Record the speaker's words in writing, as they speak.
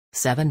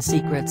7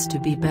 Secrets to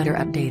be better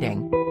at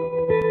dating.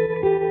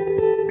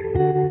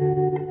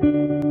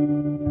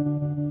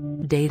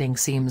 Dating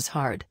seems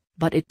hard,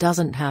 but it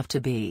doesn't have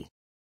to be.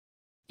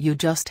 You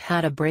just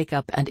had a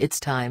breakup and it's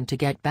time to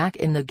get back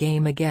in the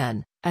game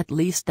again, at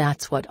least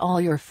that's what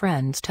all your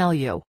friends tell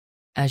you.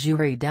 As you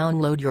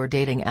re-download your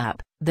dating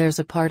app, there's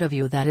a part of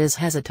you that is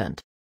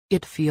hesitant.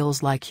 It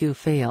feels like you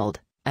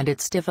failed, and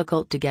it's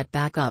difficult to get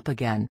back up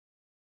again.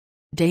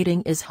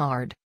 Dating is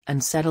hard,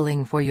 and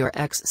settling for your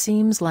ex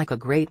seems like a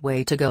great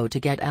way to go to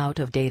get out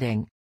of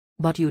dating.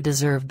 But you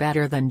deserve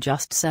better than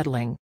just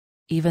settling.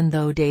 Even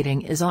though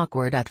dating is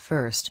awkward at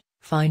first,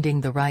 finding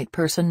the right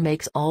person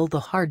makes all the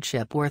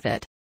hardship worth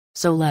it.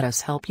 So let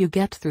us help you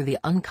get through the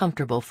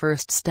uncomfortable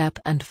first step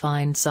and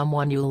find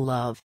someone you'll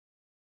love.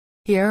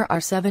 Here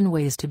are 7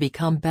 ways to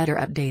become better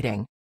at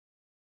dating.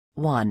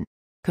 1.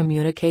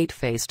 Communicate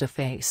face to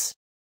face.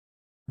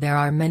 There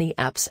are many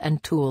apps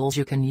and tools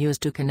you can use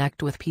to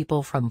connect with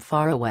people from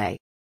far away.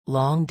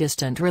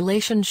 Long-distance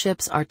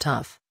relationships are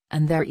tough,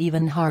 and they're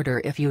even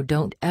harder if you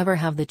don't ever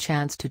have the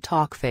chance to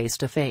talk face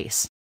to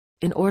face.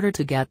 In order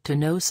to get to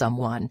know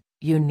someone,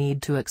 you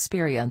need to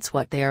experience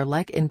what they are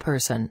like in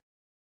person.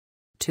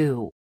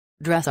 2.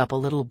 Dress up a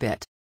little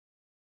bit.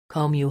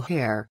 Comb your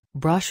hair,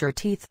 brush your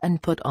teeth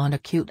and put on a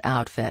cute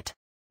outfit.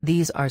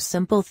 These are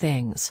simple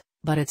things,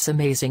 but it's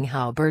amazing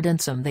how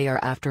burdensome they are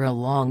after a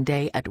long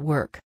day at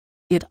work.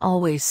 It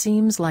always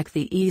seems like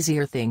the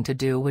easier thing to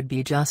do would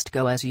be just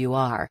go as you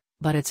are,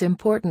 but it's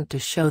important to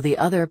show the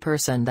other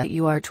person that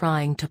you are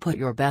trying to put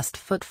your best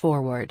foot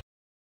forward.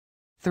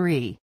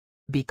 3.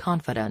 Be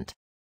confident.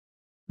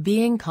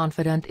 Being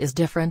confident is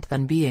different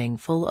than being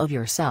full of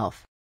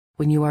yourself.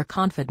 When you are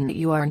confident,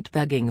 you aren't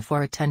begging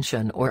for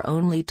attention or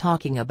only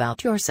talking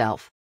about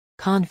yourself.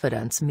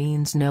 Confidence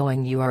means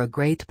knowing you are a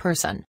great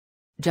person.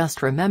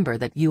 Just remember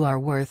that you are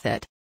worth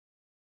it.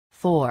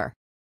 4.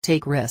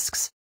 Take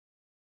risks.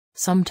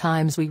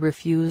 Sometimes we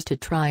refuse to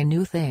try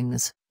new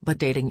things, but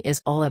dating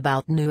is all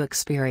about new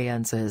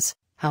experiences.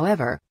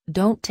 However,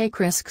 don't take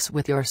risks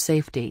with your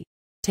safety.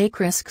 Take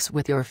risks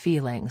with your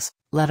feelings,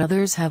 let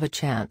others have a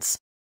chance.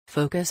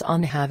 Focus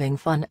on having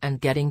fun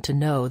and getting to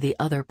know the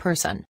other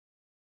person.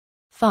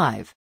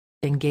 5.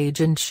 Engage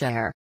and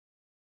share.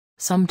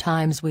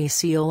 Sometimes we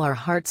seal our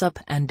hearts up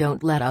and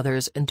don't let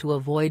others in to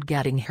avoid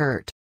getting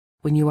hurt.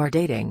 When you are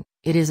dating,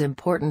 it is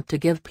important to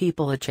give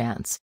people a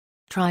chance.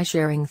 Try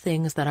sharing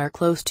things that are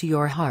close to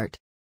your heart.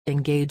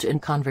 Engage in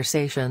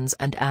conversations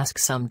and ask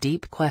some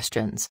deep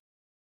questions.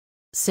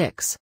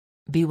 6.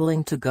 Be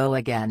willing to go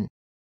again.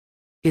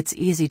 It's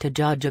easy to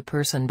judge a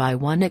person by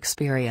one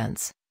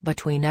experience,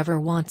 but we never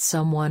want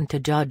someone to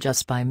judge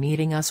us by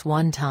meeting us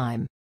one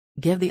time.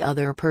 Give the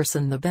other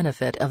person the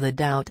benefit of the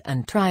doubt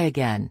and try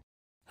again.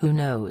 Who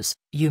knows,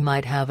 you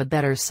might have a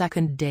better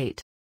second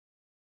date.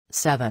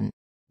 7.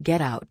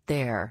 Get out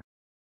there.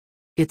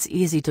 It's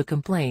easy to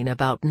complain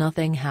about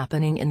nothing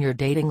happening in your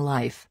dating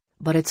life,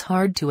 but it's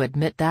hard to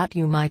admit that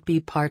you might be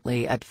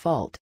partly at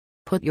fault.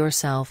 Put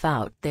yourself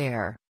out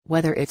there,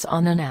 whether it's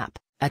on an app,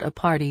 at a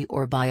party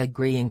or by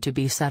agreeing to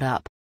be set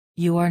up.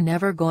 You are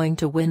never going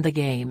to win the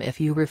game if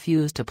you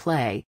refuse to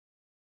play.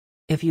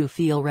 If you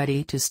feel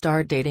ready to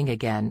start dating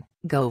again,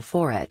 go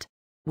for it.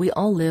 We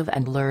all live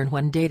and learn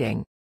when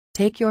dating.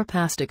 Take your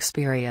past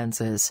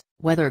experiences,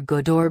 whether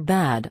good or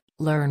bad,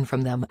 learn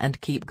from them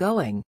and keep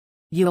going.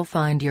 You'll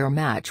find your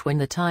match when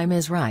the time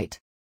is right.